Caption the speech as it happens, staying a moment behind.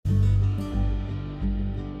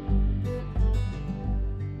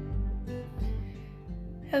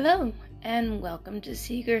Hello, and welcome to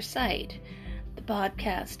Seeker Sight, the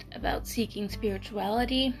podcast about seeking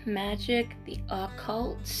spirituality, magic, the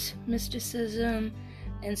occult, mysticism,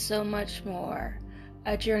 and so much more.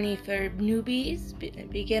 A journey for newbies,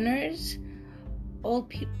 beginners,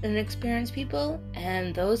 old and experienced people,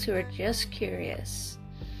 and those who are just curious.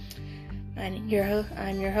 I'm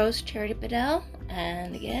your host, Charity Bedell,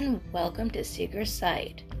 and again, welcome to Seeker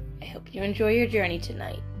Sight. I hope you enjoy your journey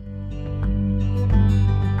tonight.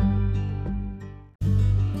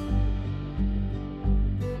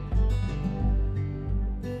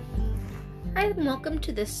 Hi, and welcome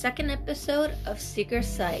to the second episode of Seeker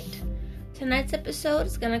Sight. Tonight's episode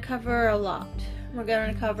is going to cover a lot. We're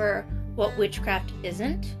going to cover what witchcraft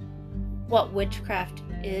isn't, what witchcraft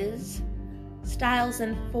is, styles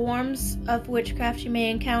and forms of witchcraft you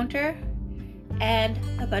may encounter, and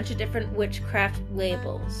a bunch of different witchcraft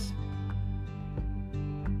labels.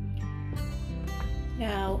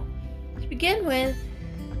 Now, to begin with,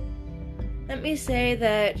 let me say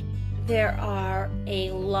that there are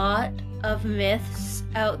a lot of myths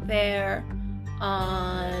out there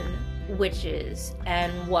on witches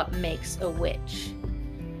and what makes a witch.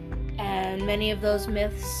 And many of those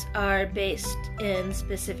myths are based in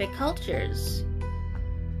specific cultures.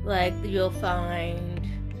 Like you'll find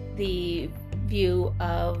the view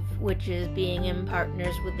of witches being in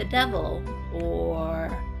partners with the devil,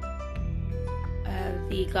 or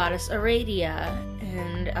the goddess Aradia,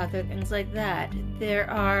 and other things like that. There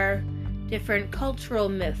are different cultural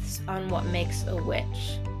myths on what makes a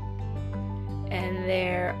witch. And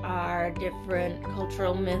there are different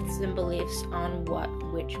cultural myths and beliefs on what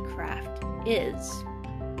witchcraft is. So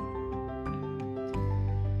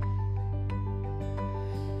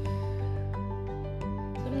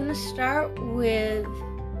I'm going to start with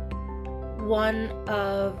one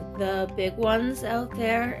of the big ones out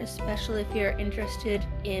there, especially if you're interested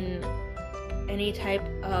in any type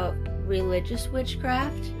of religious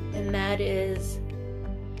witchcraft, and that is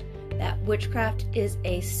that witchcraft is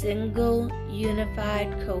a single,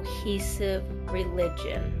 unified, cohesive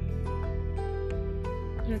religion.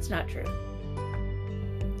 And it's not true.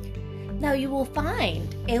 Now, you will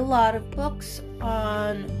find a lot of books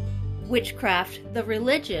on witchcraft, the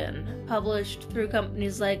religion, published through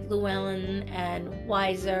companies like Llewellyn and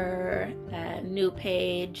Weiser and New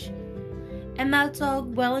Page, and that's all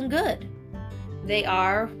well and good. They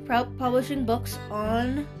are publishing books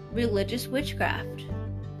on religious witchcraft.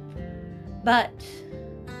 But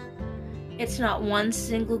it's not one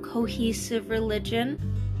single cohesive religion.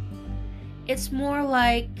 It's more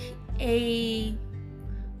like a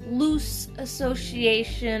loose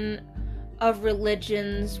association of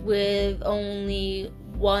religions with only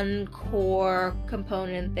one core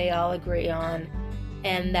component they all agree on,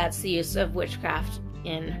 and that's the use of witchcraft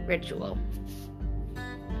in ritual.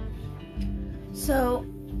 So,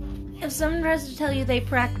 if someone tries to tell you they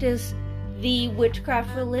practice the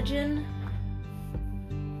witchcraft religion,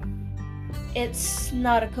 it's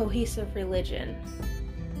not a cohesive religion.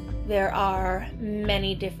 There are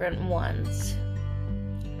many different ones.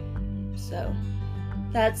 So,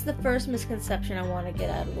 that's the first misconception I want to get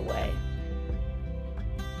out of the way.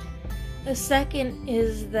 The second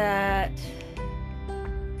is that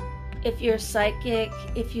if you're psychic,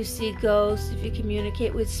 if you see ghosts, if you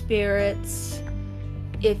communicate with spirits,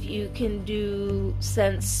 if you can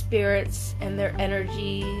sense spirits and their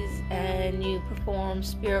energies, and you perform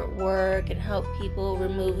spirit work and help people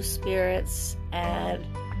remove spirits and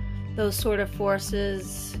those sort of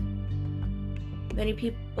forces, many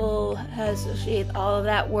people associate all of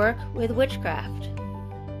that work with witchcraft,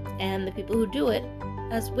 and the people who do it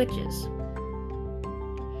as witches.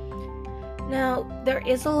 Now, there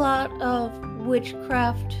is a lot of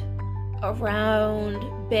witchcraft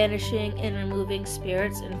around banishing and removing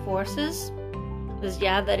spirits and forces, because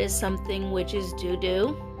that is something witches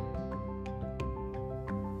do.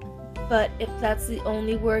 But if that's the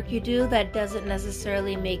only work you do, that doesn't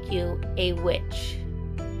necessarily make you a witch.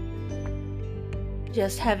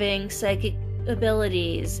 Just having psychic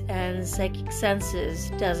abilities and psychic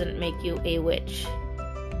senses doesn't make you a witch.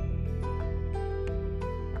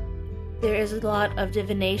 There is a lot of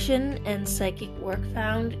divination and psychic work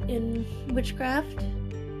found in witchcraft,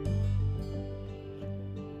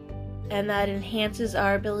 and that enhances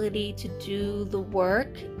our ability to do the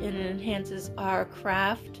work, and it enhances our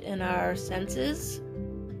craft and our senses.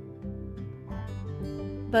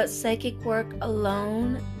 But psychic work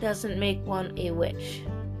alone doesn't make one a witch.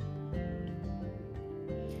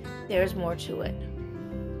 There's more to it.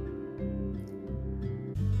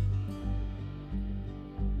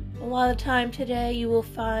 A lot of time today you will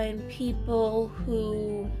find people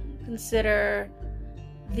who consider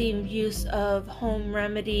the use of home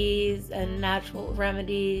remedies and natural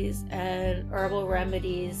remedies and herbal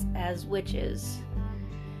remedies as witches.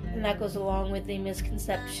 And that goes along with the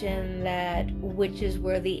misconception that witches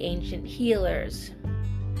were the ancient healers.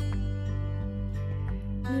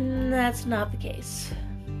 That's not the case.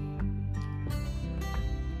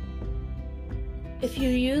 If you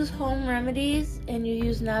use home remedies and you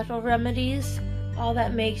use natural remedies, all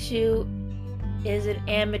that makes you is an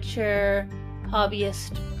amateur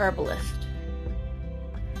hobbyist herbalist.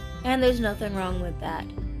 And there's nothing wrong with that.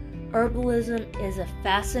 Herbalism is a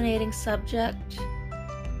fascinating subject.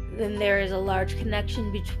 Then there is a large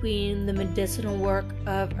connection between the medicinal work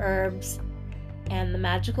of herbs and the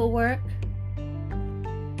magical work.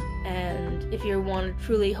 And if you want a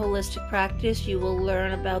truly holistic practice, you will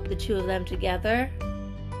learn about the two of them together.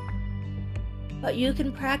 But you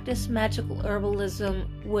can practice magical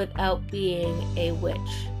herbalism without being a witch.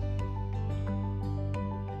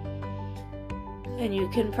 And you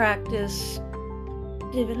can practice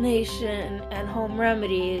divination and home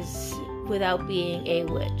remedies without being a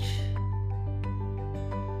witch.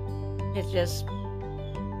 It's just,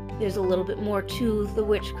 there's a little bit more to the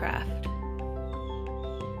witchcraft.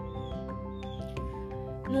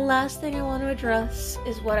 And the last thing I want to address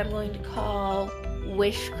is what I'm going to call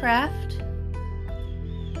wishcraft.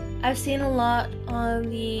 I've seen a lot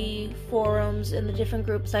on the forums and the different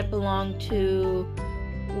groups I belong to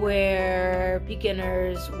where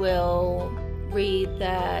beginners will read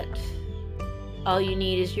that all you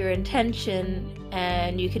need is your intention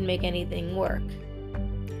and you can make anything work.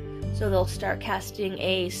 So they'll start casting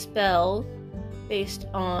a spell based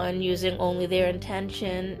on using only their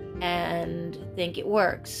intention and think it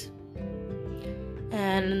works.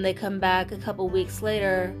 And they come back a couple weeks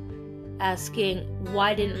later asking,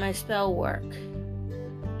 why didn't my spell work?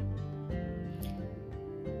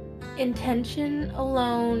 Intention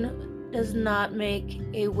alone does not make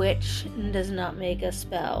a witch and does not make a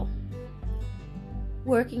spell.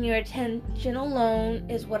 Working your intention alone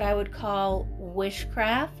is what I would call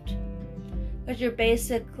wishcraft, because you're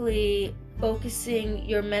basically focusing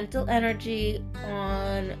your mental energy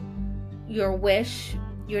on your wish,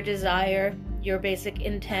 your desire, your basic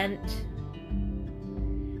intent,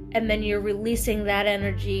 and then you're releasing that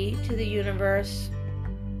energy to the universe,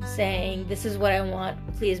 saying, this is what I want,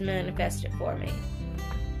 please manifest it for me.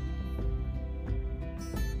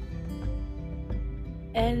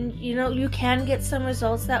 And you can get some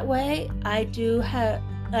results that way. I do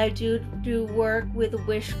work with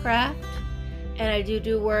wishcraft, and I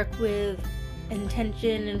do work with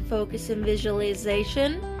intention and focus and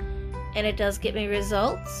visualization, and it does get me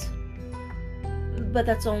results. But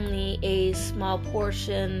that's only a small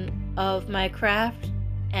portion of my craft,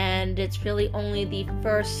 and it's really only the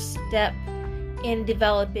first step in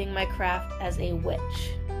developing my craft as a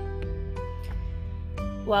witch.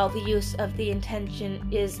 While the use of the intention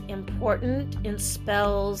is important in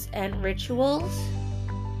spells and rituals,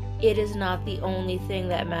 it is not the only thing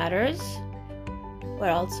that matters. What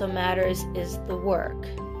also matters is the work.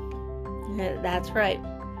 That's right.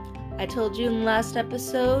 I told you in the last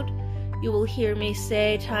episode, you will hear me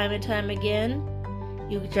say time and time again,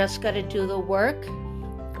 you just gotta do the work.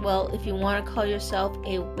 Well, if you want to call yourself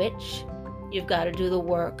a witch, you've got to do the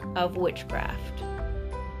work of witchcraft.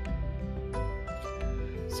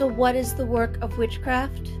 So what is the work of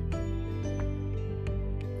witchcraft?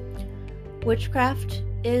 Witchcraft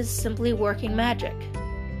is simply working magic.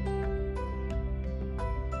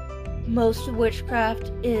 Most of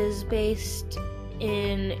witchcraft is based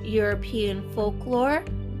in European folklore.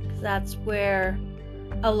 That's where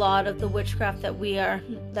a lot of the witchcraft that we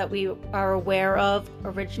are aware of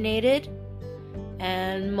originated.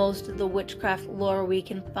 And most of the witchcraft lore we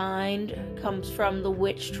can find comes from the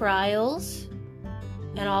witch trials.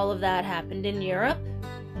 And all of that happened in Europe.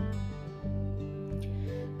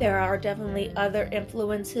 There are definitely other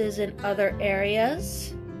influences in other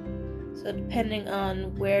areas. So depending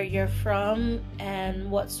on where you're from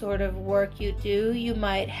and what sort of work you do, you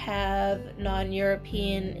might have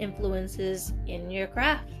non-European influences in your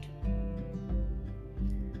craft.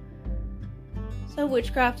 So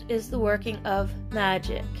witchcraft is the working of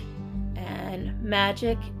magic. And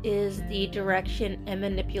magic is the direction and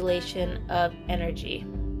manipulation of energy.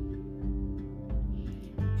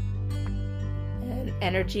 And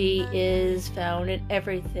energy is found in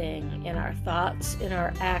everything, in our thoughts, in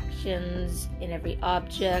our actions, in every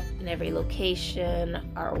object, in every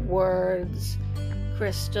location, our words,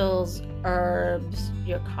 crystals, herbs,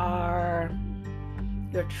 your car,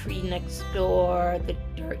 your tree next door, the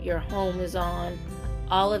dirt your home is on.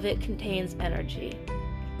 All of it contains energy.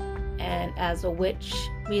 And as a witch,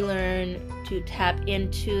 we learn to tap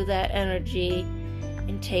into that energy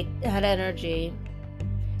and take that energy,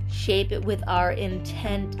 shape it with our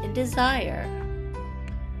intent and desire,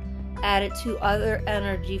 add it to other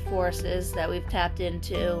energy forces that we've tapped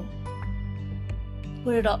into,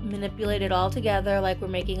 manipulate it all together like we're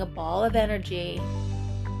making a ball of energy,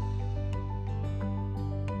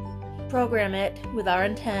 program it with our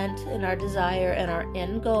intent and our desire and our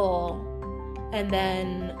end goal, and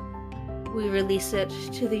then we release it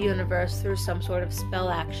to the universe through some sort of spell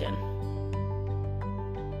action.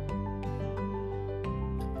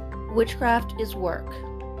 Witchcraft is work.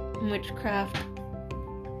 Witchcraft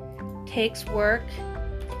takes work.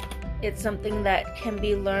 It's something that can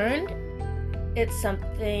be learned. It's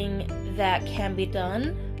something that can be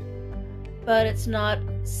done. But it's not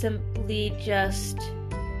simply just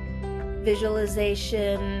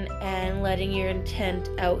visualization and letting your intent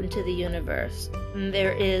out into the universe.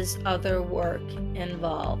 There is other work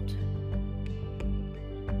involved.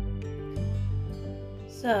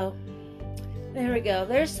 So, there we go.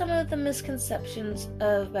 There's some of the misconceptions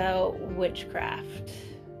about witchcraft.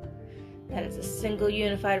 That it's a single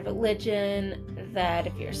unified religion, that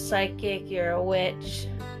if you're psychic, you're a witch.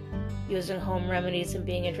 Using home remedies and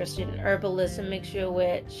being interested in herbalism makes you a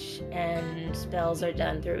witch, and spells are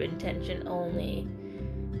done through intention only.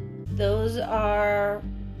 Those are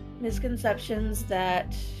misconceptions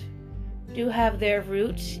that do have their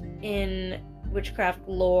root in witchcraft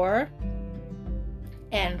lore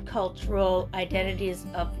and cultural identities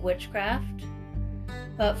of witchcraft,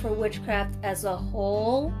 but for witchcraft as a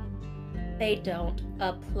whole, they don't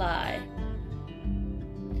apply.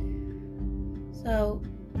 So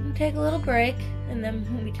we'll take a little break, and then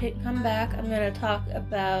when we come back, I'm going to talk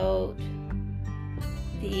about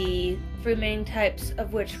the 3 main types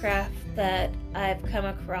of witchcraft that I've come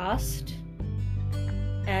across.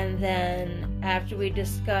 And then after we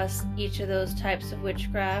discuss each of those types of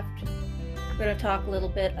witchcraft, we're going to talk a little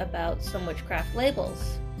bit about some witchcraft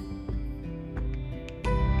labels.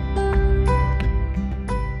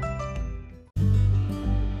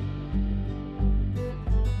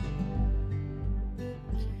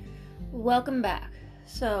 Welcome back.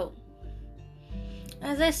 So,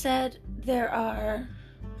 as I said, there are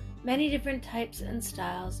many different types and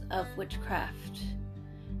styles of witchcraft.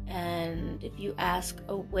 And if you ask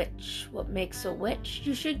a witch what makes a witch,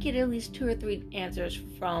 you should get at least 2 or 3 answers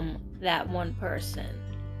from that one person.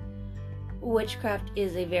 Witchcraft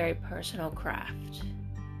is a very personal craft,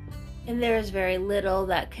 and there is very little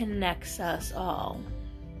that connects us all.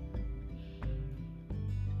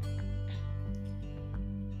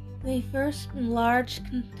 The first large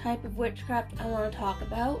type of witchcraft I want to talk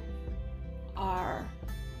about are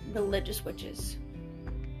religious witches.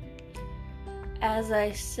 As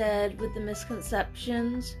I said with the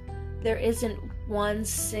misconceptions, there isn't one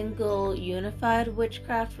single unified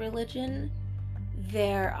witchcraft religion.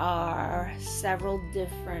 There are several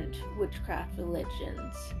different witchcraft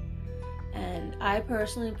religions. And I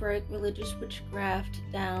personally break religious witchcraft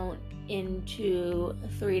down into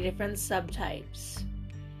 3 different subtypes.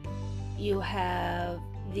 You have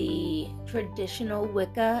the traditional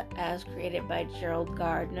Wicca, as created by Gerald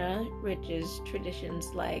Gardner, which is traditions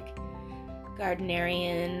like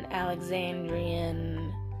Gardnerian,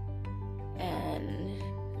 Alexandrian, and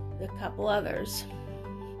a couple others.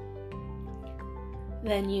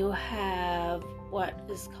 Then you have what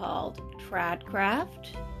is called tradcraft,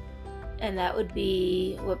 and that would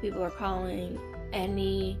be what people are calling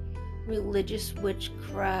any religious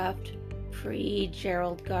witchcraft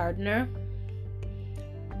pre-Gerald Gardner.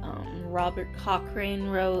 Robert Cochrane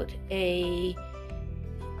wrote a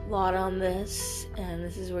lot on this, and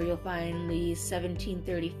this is where you'll find the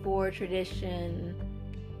 1734 tradition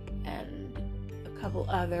and a couple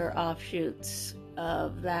other offshoots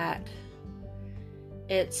of that.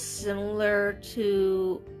 It's similar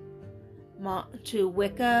to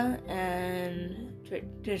Wicca and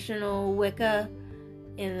traditional Wicca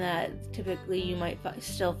in that typically you might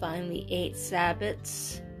still find the 8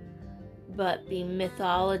 Sabbats, but the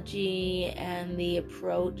mythology and the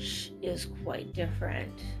approach is quite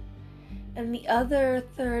different. And the other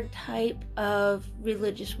 3rd type of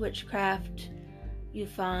religious witchcraft you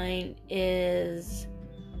find is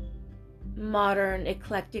modern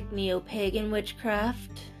eclectic neo-pagan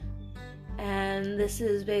witchcraft. And this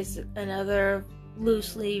is another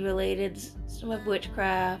loosely related system of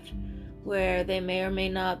witchcraft where they may or may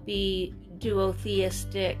not be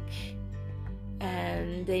duotheistic,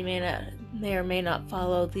 and they may or may not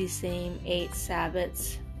follow the same 8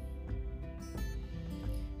 Sabbats,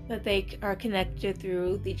 but they are connected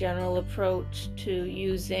through the general approach to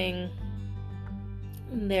using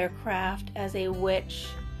their craft as a witch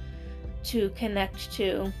to connect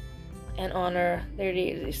to and honor their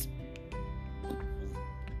deities.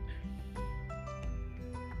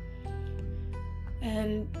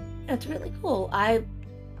 And it's really cool. I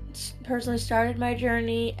personally started my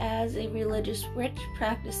journey as a religious witch,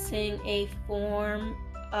 practicing a form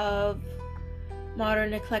of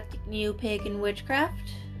modern eclectic neo-pagan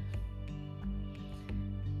witchcraft.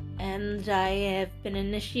 And I have been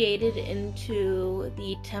initiated into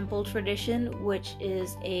the temple tradition, which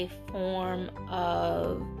is a form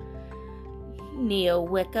of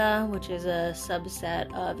neo-Wicca, which is a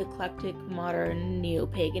subset of eclectic modern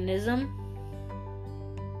neo-paganism.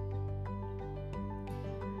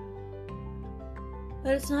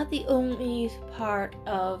 But it's not the only part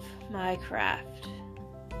of my craft.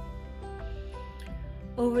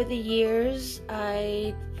 Over the years,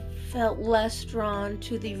 I felt less drawn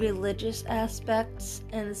to the religious aspects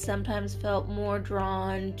and sometimes felt more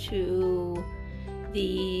drawn to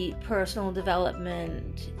the personal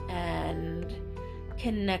development and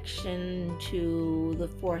connection to the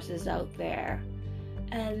forces out there.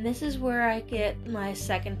 And this is where I get my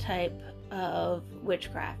second type of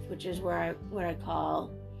witchcraft, which is what I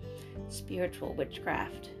call spiritual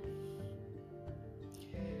witchcraft.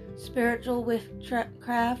 Spiritual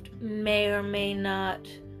witchcraft may or may not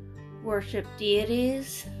worship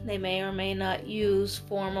deities. They may or may not use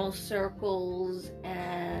formal circles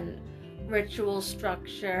and ritual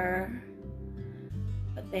structure,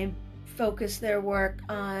 but they focus their work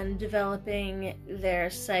on developing their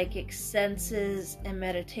psychic senses and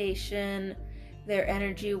meditation. Their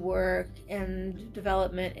energy work and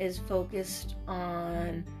development is focused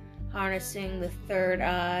on harnessing the third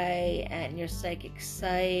eye and your psychic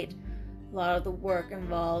sight. A lot of the work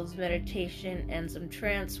involves meditation and some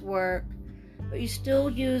trance work, but you still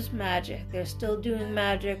use magic. They're still doing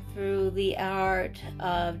magic through the art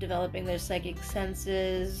of developing their psychic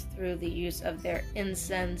senses, through the use of their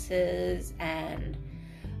incenses and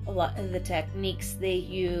a lot of the techniques they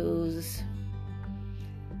use.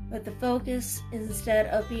 But the focus, instead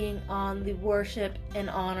of being on the worship and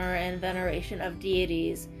honor and veneration of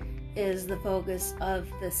deities, is the focus of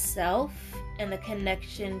the self and the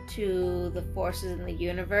connection to the forces in the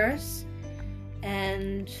universe.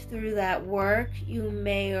 And through that work,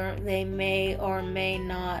 they may or may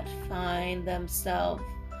not find themselves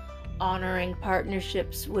honoring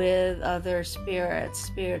partnerships with other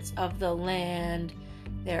spirits of the land,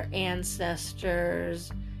 their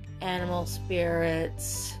ancestors, animal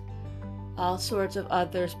spirits, all sorts of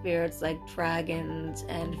other spirits like dragons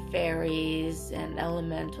and fairies and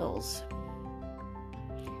elementals.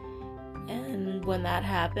 And when that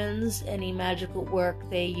happens, any magical work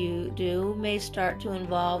you do may start to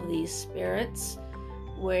involve these spirits,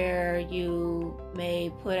 where you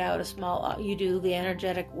may put out you do the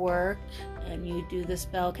energetic work and you do the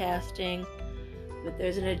spell casting, but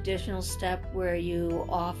there's an additional step where you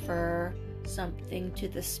offer something to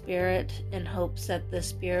the spirit in hopes that the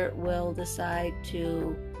spirit will decide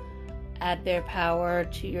to add their power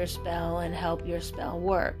to your spell and help your spell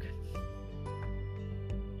work.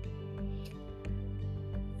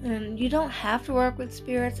 And you don't have to work with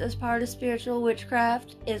spirits as part of spiritual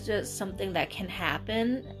witchcraft. It's just something that can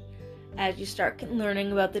happen as you start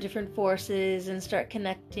learning about the different forces and start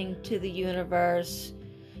connecting to the universe.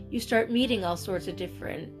 You start meeting all sorts of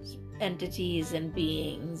different entities and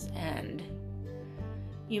beings, and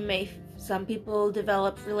some people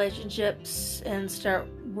develop relationships and start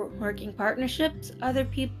working partnerships. Other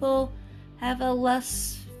people have a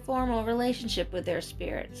less formal relationship with their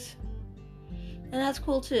spirits, and that's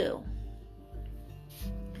cool too.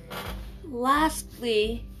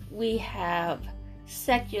 Lastly, we have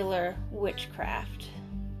secular witchcraft.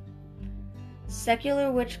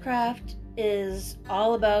 Secular witchcraft is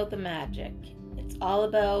all about the magic. It's all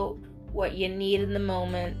about what you need in the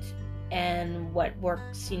moment and what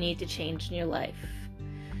works you need to change in your life.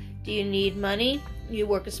 Do you need money? You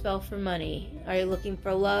work a spell for money. Are you looking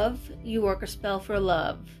for love? You work a spell for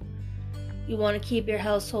love. You want to keep your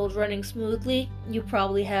household running smoothly? You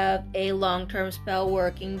probably have a long-term spell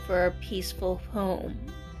working for a peaceful home.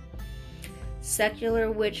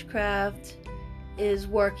 Secular witchcraft is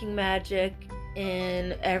working magic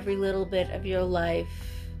in every little bit of your life,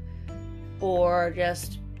 or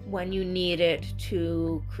just when you need it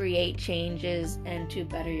to create changes and to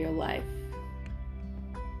better your life.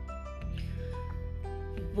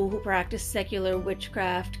 People who practice secular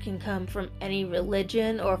witchcraft can come from any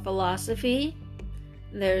religion or philosophy.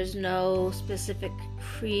 There's no specific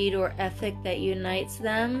creed or ethic that unites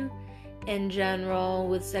them. In general,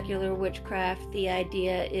 with secular witchcraft, the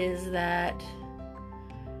idea is that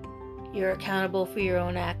You're accountable for your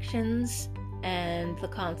own actions and the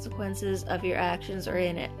consequences of your actions or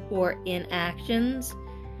inactions.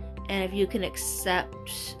 And if you can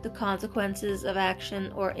accept the consequences of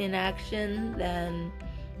action or inaction, then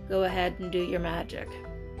go ahead and do your magic.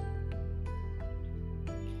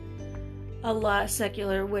 A lot of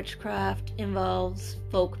secular witchcraft involves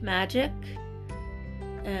folk magic,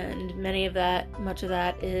 and much of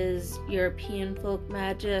that is European folk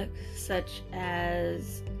magic, such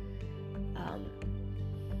as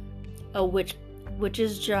a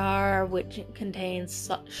witch's jar, which contains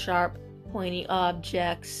sharp, pointy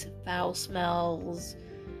objects, foul smells,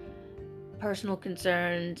 personal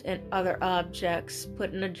concerns, and other objects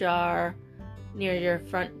put in a jar near your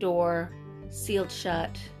front door, sealed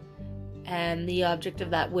shut. And the object of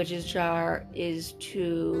that witch's jar is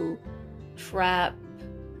to trap,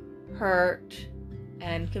 hurt,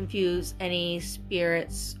 and confuse any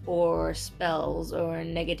spirits or spells or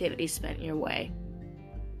negativity spent your way.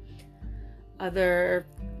 Other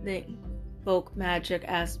folk magic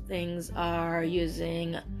things are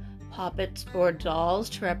using puppets or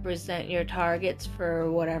dolls to represent your targets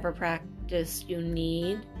for whatever practice you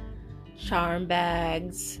need, charm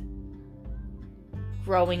bags,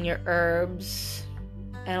 growing your herbs,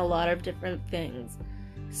 and a lot of different things.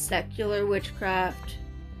 Secular witchcraft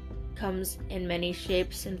comes in many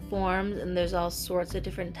shapes and forms, and there's all sorts of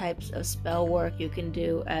different types of spell work you can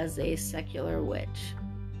do as a secular witch.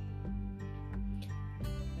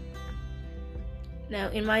 Now,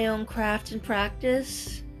 in my own craft and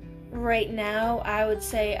practice, right now, I would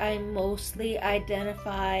say I mostly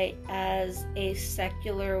identify as a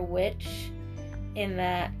secular witch, in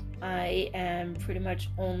that I am pretty much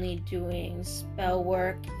only doing spell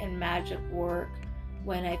work and magic work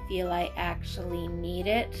when I feel I actually need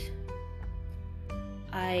it.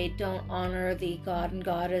 I don't honor the god and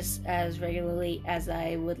goddess as regularly as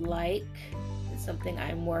I would like. It's something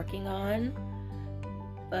I'm working on,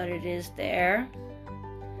 but it is there.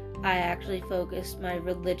 I actually focus my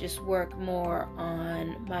religious work more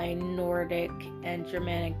on my Nordic and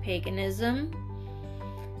Germanic paganism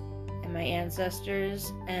and my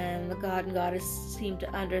ancestors, and the god and goddess seem to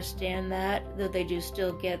understand that, though they do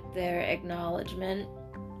still get their acknowledgement.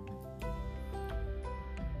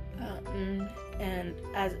 And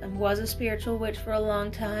as I was a spiritual witch for a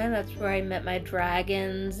long time, that's where I met my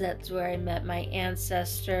dragons, that's where I met my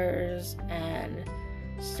ancestors, and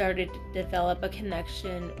started to develop a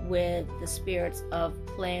connection with the spirits of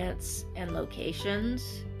plants and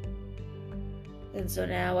locations. And so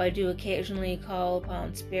now I do occasionally call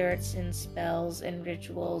upon spirits in spells and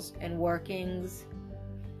rituals and workings,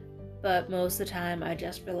 but most of the time I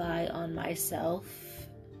just rely on myself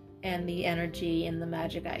and the energy and the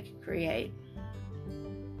magic I can create.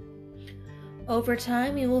 Over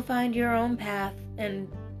time, you will find your own path and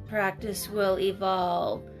practice will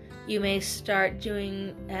evolve. You may start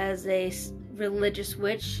doing as a religious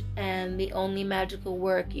witch, and the only magical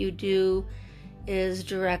work you do is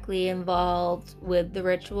directly involved with the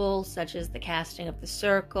ritual, such as the casting of the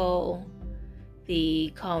circle,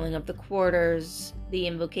 the calling of the quarters, the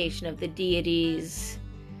invocation of the deities,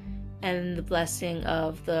 and the blessing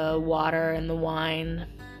of the water and the wine.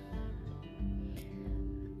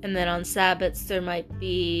 And then on Sabbats, there might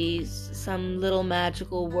be some little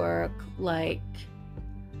magical work, like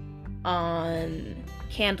on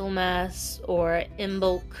Candlemas or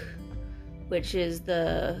Imbolc, which is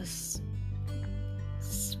the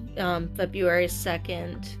February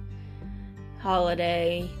 2nd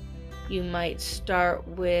holiday. You might start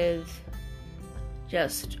with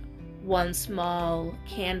just one small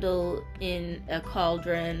candle in a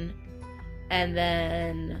cauldron, and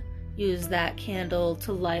then use that candle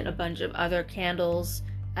to light a bunch of other candles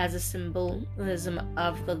as a symbolism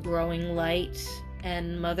of the growing light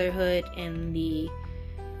and motherhood and the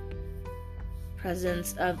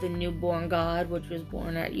presence of the newborn God, which was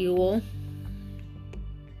born at Yule.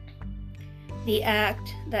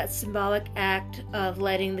 That symbolic act of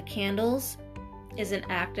lighting the candles is an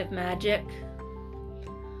act of magic.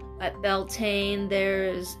 At Beltane,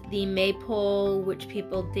 there's the maypole, which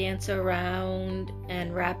people dance around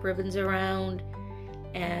and wrap ribbons around,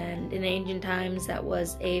 and in ancient times that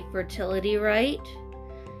was a fertility rite.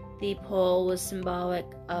 The pole was symbolic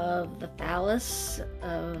of the phallus,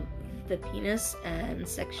 of the penis, and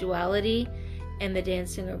sexuality, and the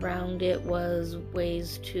dancing around it was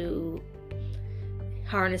ways to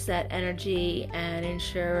harness that energy and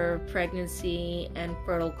ensure pregnancy and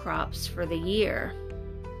fertile crops for the year.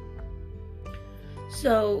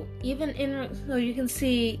 So you can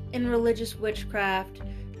see in religious witchcraft,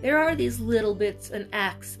 there are these little bits and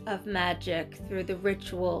acts of magic through the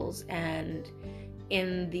rituals and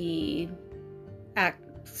in the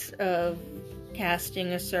acts of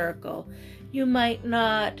casting a circle. You might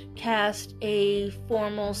not cast a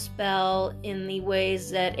formal spell in the ways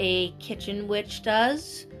that a kitchen witch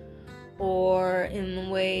does, or in the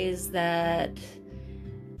ways that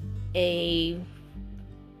a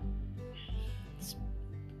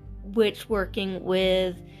witch working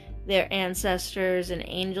with their ancestors and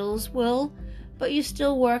angels will, but you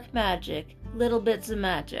still work magic, little bits of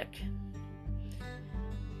magic.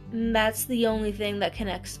 And that's the only thing that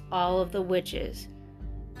connects all of the witches.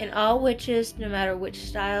 And all witches, no matter which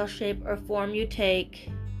style, shape, or form you take,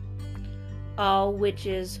 all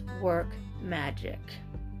witches work magic.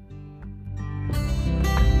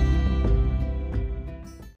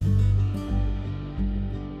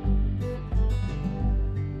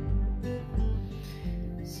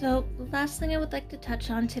 So, the last thing I would like to touch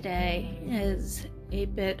on today is a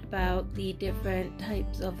bit about the different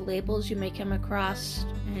types of labels you may come across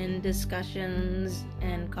in discussions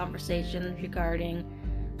and conversations regarding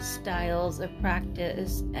styles of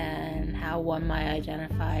practice and how one might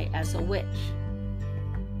identify as a witch.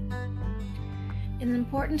 It's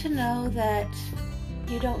important to know that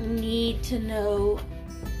you don't need to know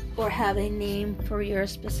or have a name for your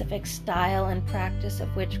specific style and practice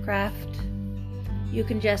of witchcraft. You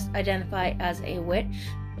can just identify as a witch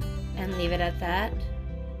and leave it at that.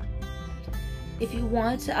 If you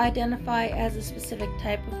want to identify as a specific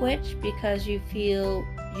type of witch because you feel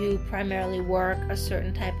you primarily work a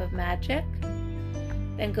certain type of magic,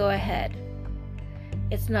 then go ahead.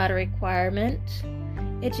 It's not a requirement.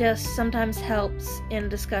 It just sometimes helps in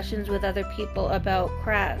discussions with other people about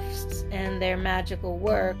crafts and their magical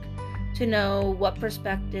work to know what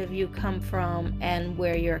perspective you come from and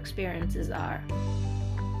where your experiences are.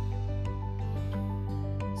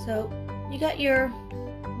 So, you got your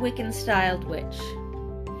Wiccan-styled witch.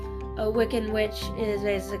 A Wiccan witch is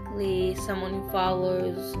basically someone who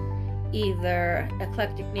follows either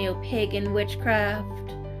eclectic neo-pagan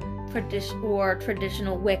witchcraft or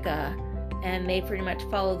traditional Wicca, and they pretty much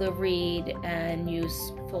follow the reed and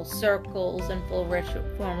use full circles and full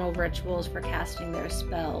formal rituals for casting their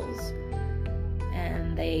spells.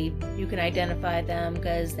 And you can identify them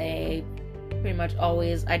because they pretty much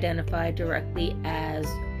always identify directly as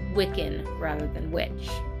Wiccan rather than witch.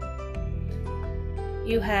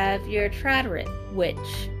 You have your trad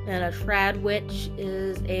witch, and a trad witch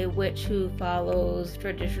is a witch who follows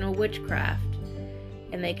traditional witchcraft,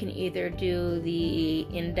 and they can either do the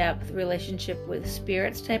in-depth relationship with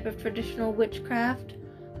spirits type of traditional witchcraft,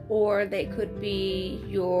 or they could be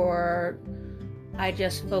your I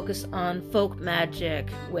just focus on folk magic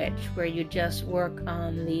witch, where you just work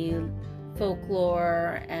on the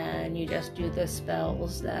folklore and you just do the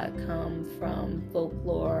spells that come from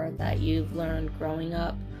folklore that you've learned growing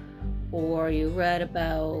up or you read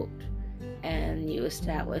about, and you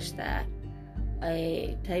establish that.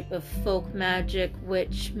 A type of folk magic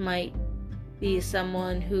witch might be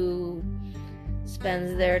someone who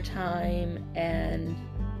spends their time and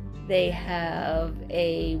they have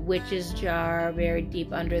a witch's jar buried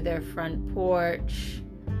deep under their front porch.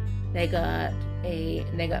 They got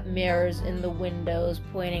mirrors in the windows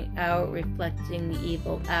pointing out, reflecting the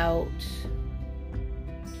evil out.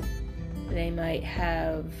 They might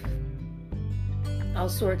have all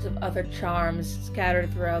sorts of other charms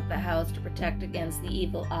scattered throughout the house to protect against the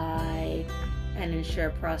evil eye and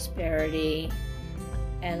ensure prosperity.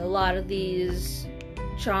 And a lot of these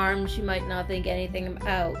charms you might not think anything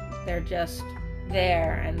about. They're just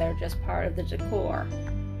there and they're just part of the decor.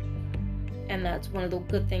 And that's one of the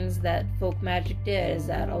good things that folk magic did, is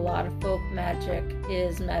that a lot of folk magic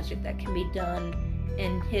is magic that can be done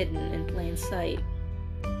and hidden in plain sight.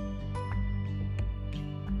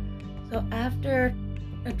 So after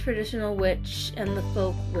a traditional witch and the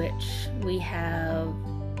folk witch, we have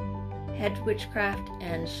hedge witchcraft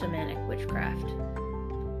and shamanic witchcraft.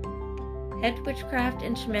 Hedge witchcraft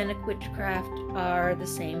and shamanic witchcraft are the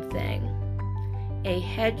same thing. A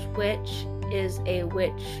hedge witch is a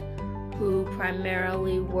witch who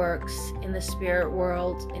primarily works in the spirit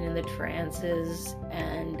world and in the trances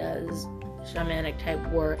and does shamanic type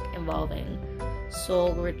work involving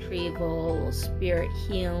soul retrieval, spirit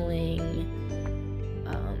healing,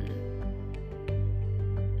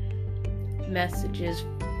 messages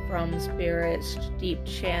from spirits, deep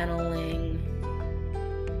channeling,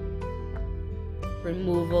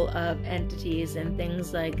 removal of entities and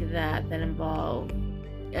things like that involve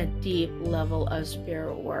a deep level of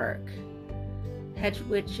spirit work. Hedge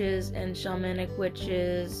witches and shamanic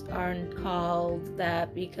witches aren't called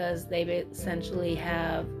that because they essentially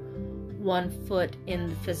have 1 foot in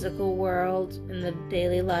the physical world, in the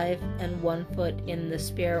daily life, and 1 foot in the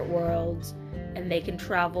spirit worlds, and they can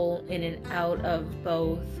travel in and out of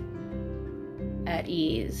both at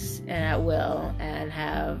ease and at will and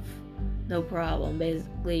have no problem.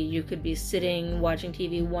 Basically, you could be sitting watching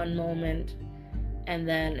TV one moment and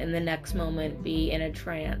then in the next moment be in a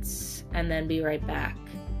trance and then be right back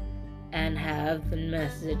and have the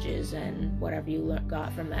messages and whatever you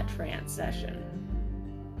got from that trance session.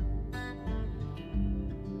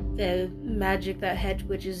 The magic that hedge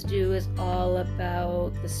witches do is all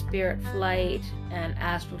about the spirit flight and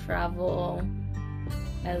astral travel,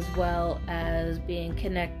 as well as being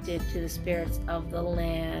connected to the spirits of the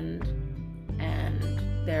land and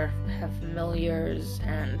their familiars,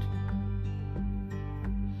 and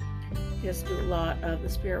just do a lot of the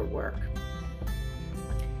spirit work.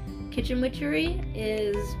 Kitchen witchery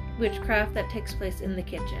is witchcraft that takes place in the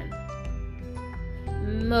kitchen.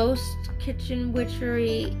 Most kitchen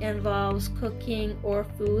witchery involves cooking or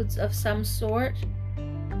foods of some sort,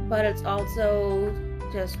 but it's also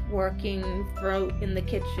just working in the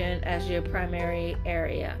kitchen as your primary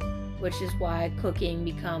area, which is why cooking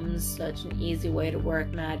becomes such an easy way to work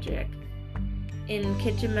magic. In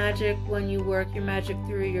kitchen magic, when you work your magic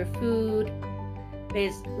through your food,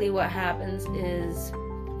 basically what happens is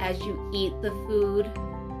as you eat the food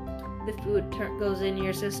goes in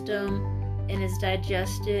your system and is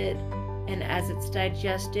digested, and as it's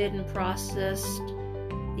digested and processed,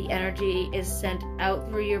 the energy is sent out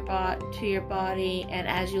through to your body, and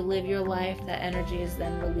as you live your life, that energy is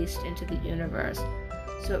then released into the universe.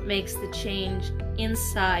 So it makes the change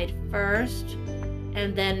inside first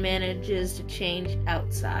and then manages to change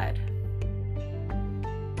outside.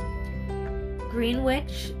 Green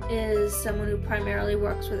Witch is someone who primarily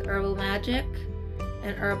works with herbal magic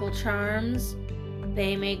and herbal charms.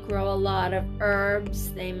 They may grow a lot of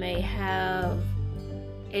herbs. They may have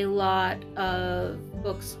a lot of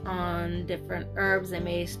books on different herbs. They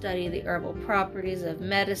may study the herbal properties of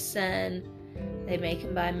medicine. They may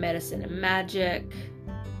combine medicine and magic.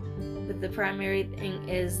 But the primary thing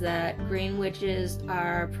is that green witches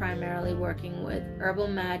are primarily working with herbal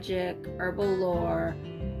magic, herbal lore,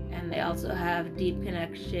 and they also have deep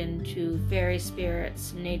connection to fairy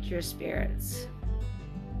spirits, nature spirits.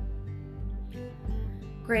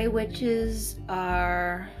 Grey witches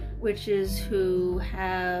are witches who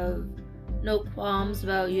have no qualms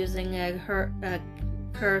about using a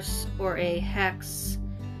curse or a hex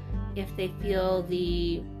if they feel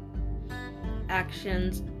the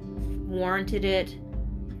actions warranted it.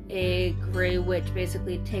 A Grey Witch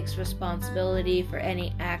basically takes responsibility for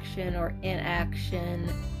any action or inaction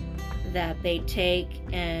that they take,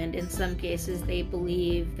 and in some cases they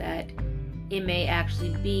believe that it may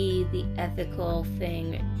actually be the ethical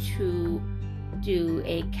thing to do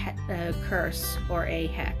a curse or a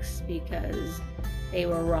hex because they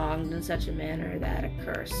were wronged in such a manner that a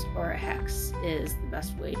curse or a hex is the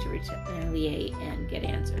best way to retaliate and get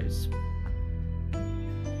answers.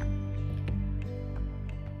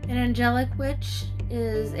 An angelic witch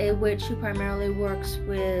is a witch who primarily works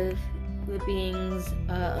with the beings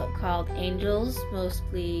called angels,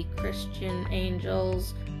 mostly Christian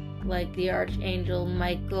angels, like the Archangel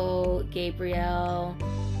Michael, Gabriel,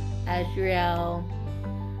 Azrael.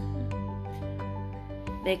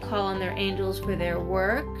 They call on their angels for their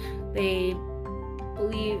work. They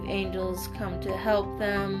believe angels come to help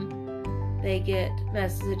them. They get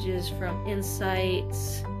messages from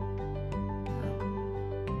insights.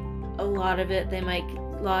 A lot of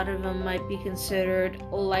them might be considered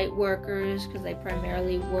light workers because they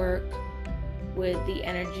primarily work with the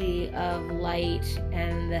energy of light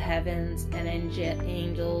and the heavens and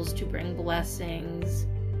angels to bring blessings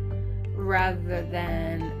rather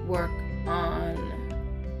than work on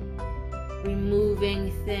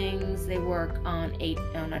removing things. They work on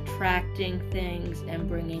attracting things and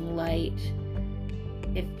bringing light.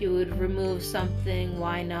 If you would remove something,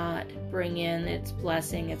 why not bring in its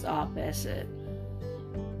blessing, its opposite?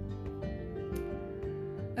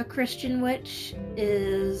 A Christian witch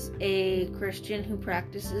is a Christian who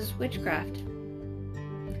practices witchcraft.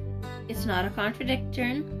 It's not a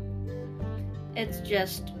contradiction, it's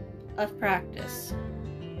just a practice.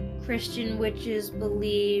 Christian witches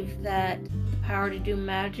believe that the power to do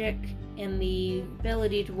magic and the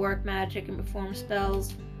ability to work magic and perform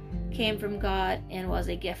spells came from God and was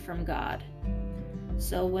a gift from God.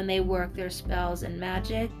 So when they work their spells and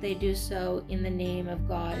magic, they do so in the name of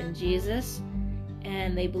God and Jesus,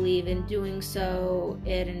 and they believe in doing so,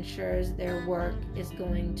 it ensures their work is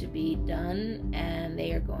going to be done and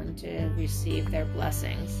they are going to receive their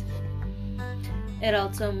blessings. It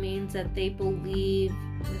also means that they believe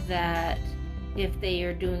that if they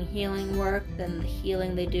are doing healing work, then the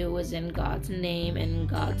healing they do is in God's name and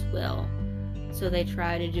God's will. So they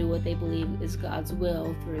try to do what they believe is God's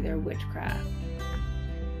will through their witchcraft.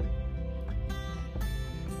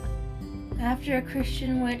 After a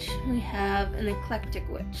Christian witch, we have an eclectic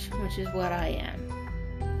witch, which is what I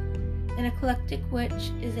am. An eclectic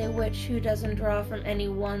witch is a witch who doesn't draw from any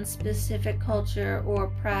one specific culture or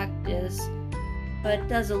practice, but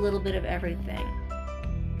does a little bit of everything.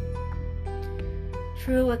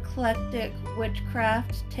 True eclectic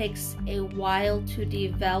witchcraft takes a while to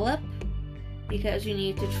develop because you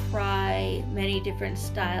need to try many different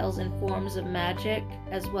styles and forms of magic,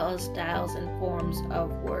 as well as styles and forms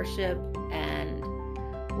of worship and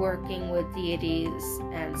working with deities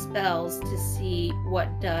and spells to see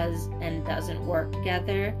what does and doesn't work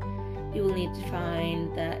together. You will need to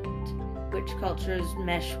find that which cultures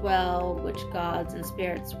mesh well, which gods and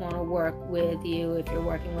spirits want to work with you if you're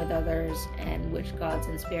working with others, and which gods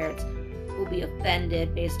and spirits will be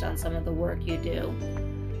offended based on some of the work you do.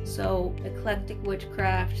 So eclectic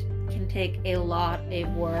witchcraft can take a lot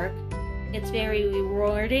of work. It's very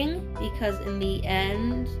rewarding because in the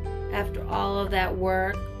end, after all of that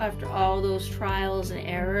work, after all those trials and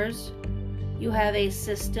errors, you have a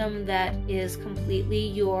system that is completely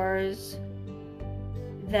yours,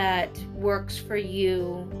 that works for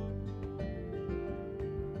you,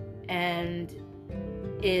 and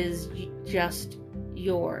is just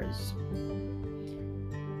yours.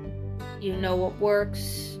 You know what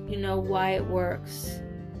works, you know why it works,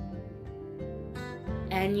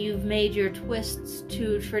 and you've made your twists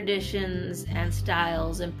to traditions and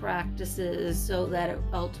styles and practices so that it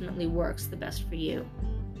ultimately works the best for you.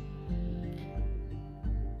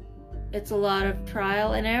 It's a lot of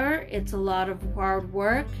trial and error, it's a lot of hard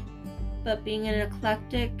work, but being an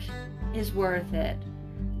eclectic is worth it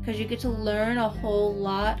because you get to learn a whole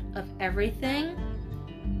lot of everything,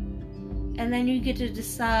 and then you get to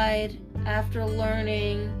decide after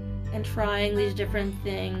learning and trying these different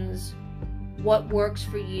things what works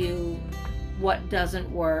for you, what doesn't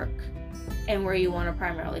work, and where you want to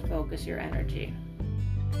primarily focus your energy.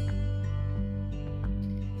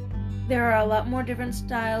 There are a lot more different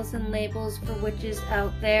styles and labels for witches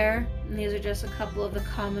out there, and these are just a couple of the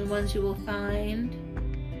common ones you will find.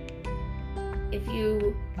 If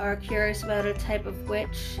you are curious about a type of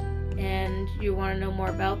witch and you want to know more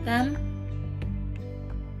about them,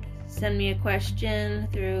 send me a question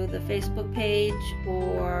through the Facebook page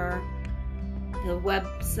or the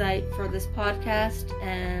website for this podcast,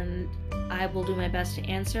 and I will do my best to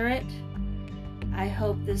answer it. I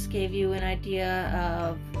hope this gave you an idea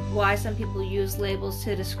of why some people use labels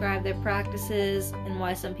to describe their practices and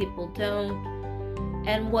why some people don't,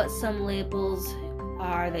 and what some labels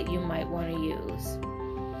are that you might want to use.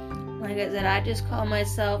 Like I said, I just call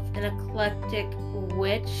myself an eclectic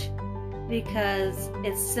witch because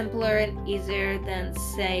it's simpler and easier than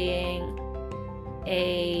saying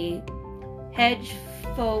a hedge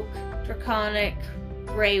folk draconic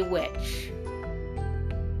gray witch,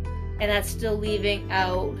 and that's still leaving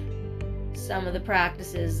out some of the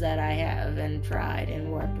practices that I have and tried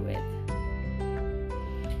and worked with.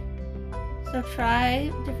 So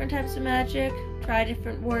try different types of magic, try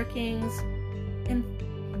different workings, and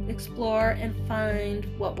explore and find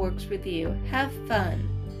what works with you. Have fun.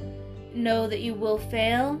 Know that you will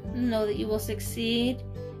fail, know that you will succeed,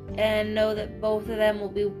 and know that both of them will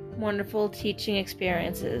be wonderful teaching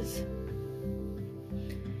experiences.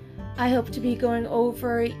 I hope to be going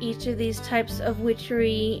over each of these types of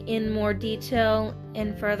witchery in more detail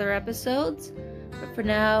in further episodes, but for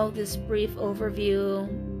now, this brief overview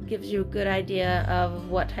gives you a good idea of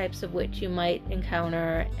what types of witch you might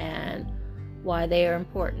encounter and why they are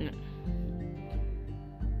important.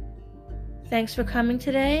 Thanks for coming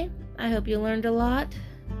today. I hope you learned a lot.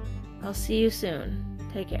 I'll see you soon.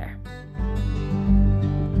 Take care.